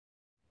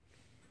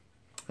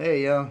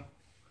Hey y'all,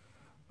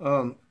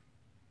 I'm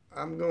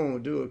going to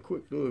do a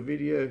quick little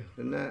video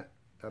tonight.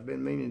 I've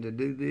been meaning to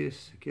do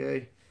this,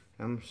 okay?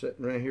 I'm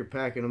sitting around here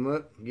packing them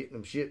up, getting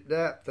them shipped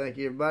out. Thank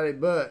you everybody,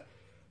 but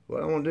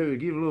what I want to do is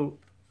give a little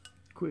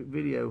quick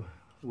video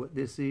what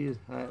this is,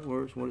 how it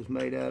works, what it's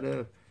made out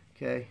of,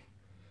 okay?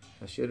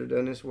 I should have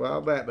done this a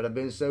while back, but I've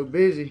been so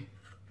busy,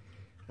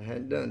 I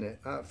hadn't done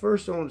that.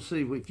 First I want to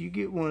see, if you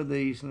get one of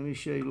these, let me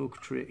show you a little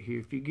trick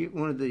here. If you get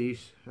one of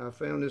these, I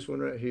found this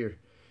one right here.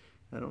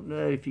 I don't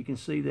know if you can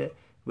see that,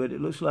 but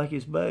it looks like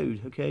it's bowed,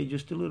 okay,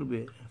 just a little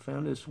bit. I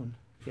found this one,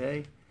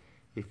 okay?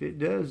 If it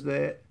does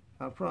that,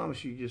 I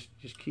promise you,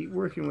 just keep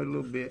working with it a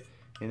little bit,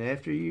 and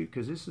after you,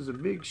 because this is a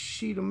big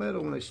sheet of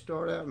metal when they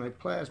start out and they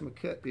plasma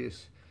cut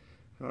this,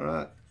 all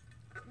right?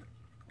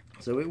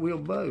 So it will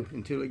bow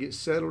until it gets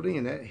settled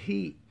in. That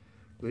heat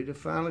will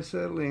finally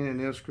settle in, and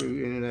they'll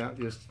screw in and out.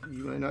 Just,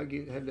 you may not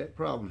have that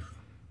problem,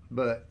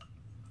 but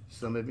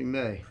some of you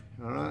may,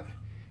 all right?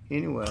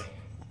 Anyway.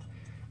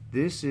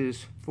 This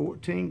is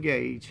 14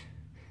 gauge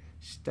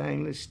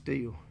stainless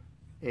steel,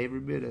 every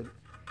bit of it,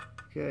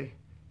 okay?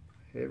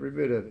 Every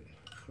bit of it,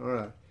 all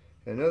right.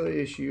 Another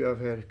issue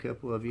I've had a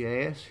couple of you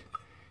ask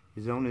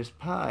is on this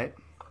pipe.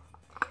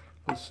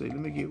 Let's see, let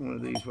me get one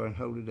of these where I can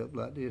hold it up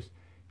like this.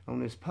 On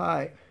this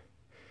pipe,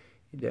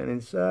 down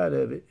inside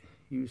of it,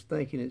 you was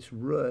thinking it's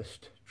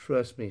rust.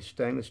 Trust me,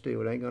 stainless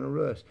steel, it ain't gonna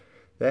rust.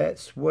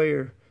 That's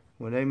where,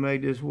 when they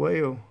made this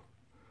well,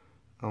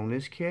 on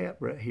this cap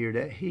right here,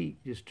 that heat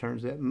just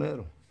turns that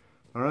metal.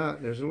 All right,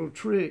 there's a little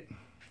trick.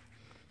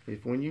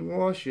 If when you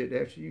wash it,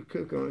 after you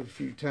cook on it a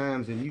few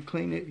times and you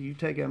clean it, you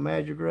take a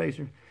magic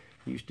razor,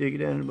 you stick it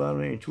down in the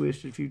bottom there and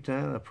twist it a few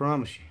times, I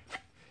promise you,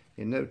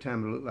 in no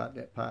time it'll look like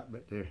that pipe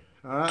right there.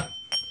 All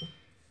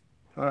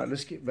right,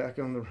 let's get back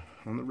on the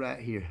right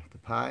here. The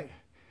pipe,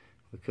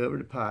 we cover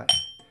the pipe.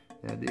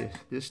 Now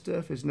this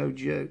stuff is no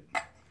joke.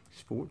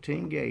 It's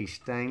 14 gauge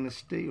stainless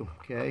steel,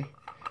 okay?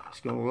 It's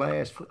gonna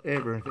last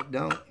forever. If it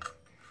don't,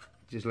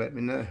 just let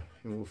me know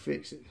and we'll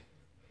fix it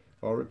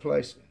or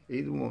replace it,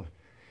 either one.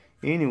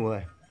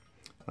 Anyway,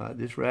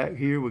 this rack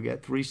here, we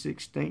got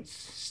 3/16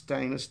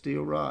 stainless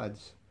steel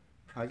rods.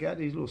 I got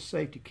these little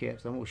safety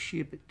caps. I'm gonna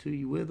ship it to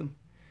you with them,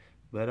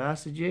 but I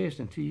suggest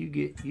until you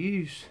get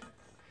used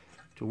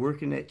to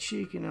working that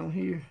chicken on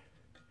here,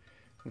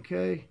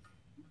 okay,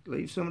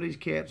 leave some of these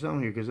caps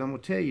on here, because I'm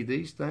gonna tell you,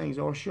 these things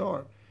are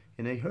sharp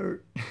and they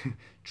hurt.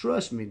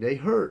 Trust me, they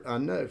hurt, I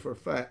know for a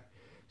fact.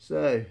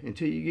 So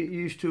until you get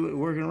used to it,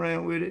 working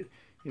around with it,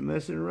 you're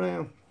messing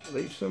around,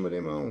 leave some of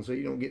them on so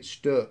you don't get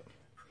stuck.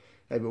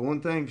 Hey, but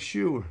one thing for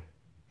sure,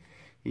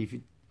 if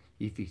you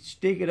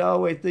stick it all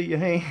the way through your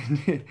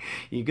hand,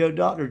 you go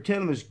doctor,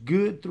 tell them it's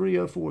good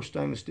 304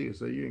 stainless steel,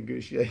 so you're in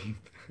good shape.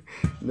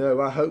 No,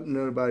 I hope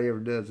nobody ever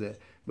does that,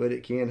 but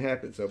it can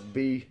happen, so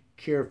be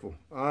careful.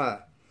 All right.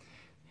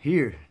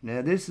 Here,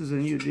 now this is a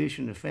new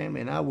addition to the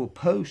family, and I will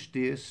post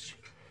this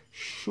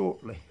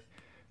shortly.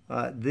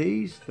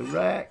 The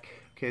rack,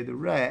 okay, the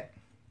rack,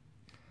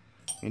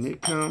 and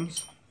it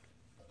comes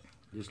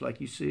just like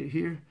you see it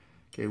here,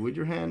 okay, with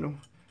your handle,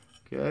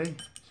 okay.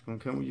 It's gonna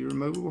come with your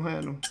removable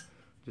handle,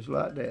 just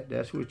like that.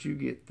 That's what you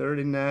get,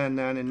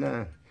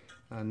 $39.99.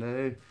 I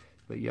know,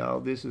 but y'all,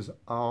 this is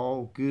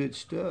all good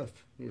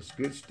stuff. It's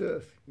good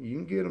stuff.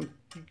 You can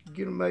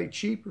get them made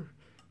cheaper,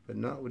 but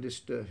not with this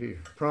stuff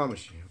here. I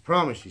promise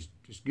you,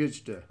 it's good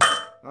stuff.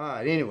 All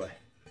right, anyway,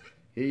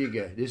 here you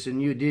go. This is a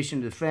new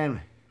addition to the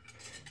family.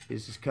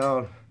 This is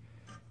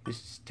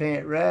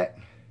TANTRACK.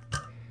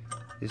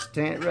 This is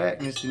TANTRACK,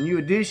 and it's a new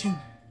addition.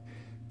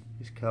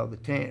 It's called the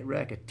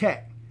TANTRACK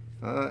Attack.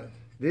 All right,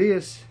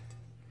 this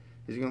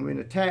is gonna be an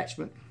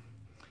attachment.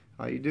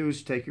 All you do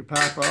is take your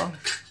pipe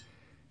off,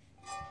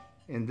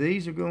 and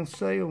these are gonna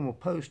sell, and we'll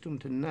post them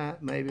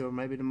tonight, maybe, or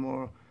maybe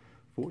tomorrow.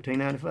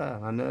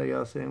 $14.95. I know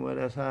y'all saying, well,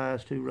 that's high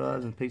as 2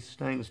 rods and a piece of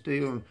stainless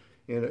steel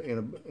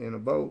and a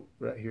bolt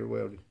right here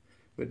welded.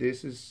 But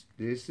this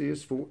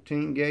is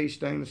 14 gauge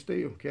stainless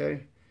steel,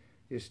 okay?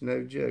 It's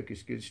no joke.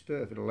 It's good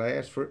stuff. It'll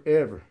last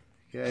forever,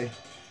 okay?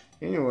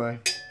 Anyway,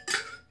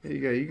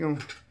 here you go.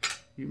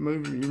 You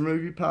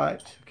move your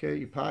pipes, okay?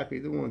 Your pipe,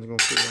 either one's gonna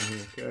fit on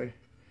here, okay?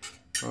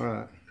 All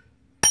right.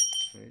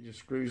 And it just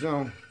screws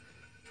on.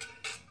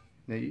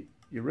 Now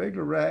your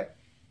regular rack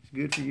is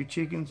good for your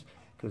chickens.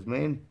 Because,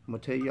 man, I'm going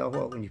to tell y'all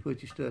what, when you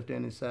put your stuff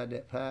down inside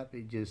that pipe,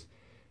 it just,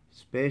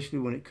 especially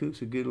when it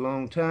cooks a good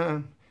long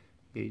time,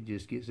 it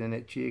just gets in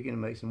that chicken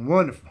and makes them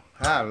wonderful.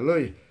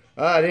 Hallelujah.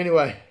 All right,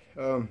 anyway,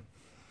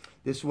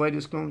 this way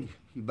this going,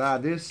 you buy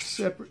this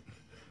separate,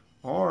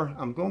 or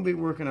I'm going to be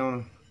working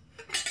on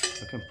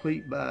a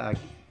complete bag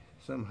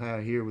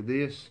somehow here with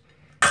this.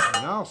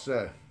 And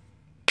also,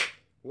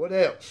 what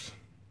else?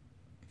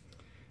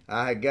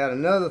 I got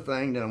another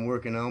thing that I'm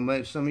working on.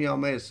 Maybe some of y'all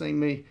may have seen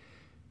me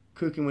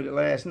cooking with it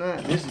last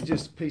night. This is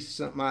just a piece of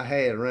something I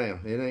had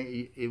around.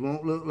 It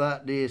won't look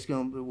like this.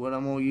 What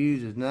I'm gonna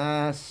use is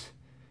nice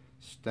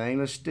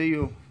stainless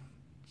steel.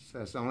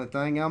 That's the only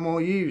thing I'm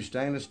gonna use,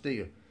 stainless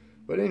steel.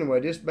 But anyway,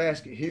 this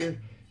basket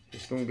here,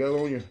 it's gonna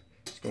go on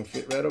it's gonna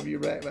fit right over your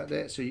rack like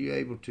that, so you're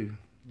able to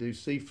do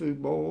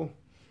seafood boil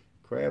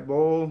crab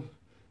boil,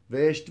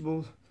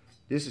 vegetables.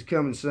 This is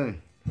coming soon.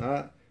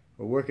 Alright,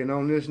 we're working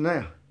on this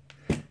now.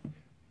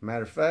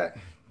 Matter of fact,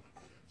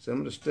 some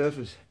of the stuff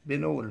has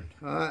been ordered.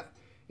 Alright,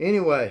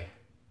 anyway,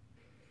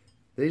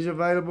 these are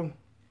available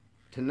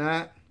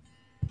tonight.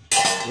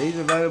 These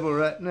are available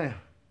right now.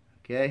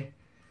 Okay,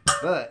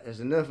 but there's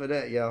enough of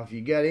that, y'all. If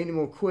you got any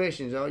more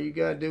questions, all you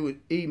gotta do is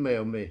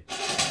email me.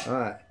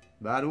 Alright,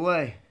 by the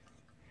way,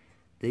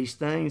 these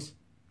things,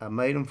 I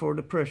made them for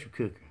the pressure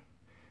cooker,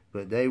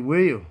 but they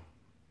will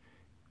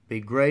be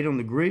great on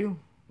the grill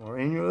or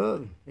in your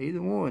oven, either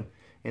one.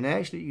 And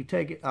actually, you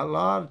take it, a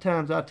lot of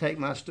times I take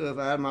my stuff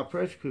out of my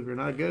pressure cooker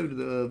and I go to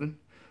the oven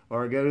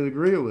or I go to the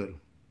grill with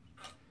them.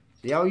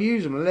 So y'all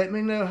use them and let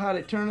me know how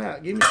they turn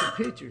out. Give me some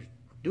pictures.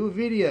 Do a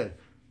video.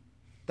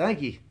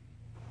 Thank you.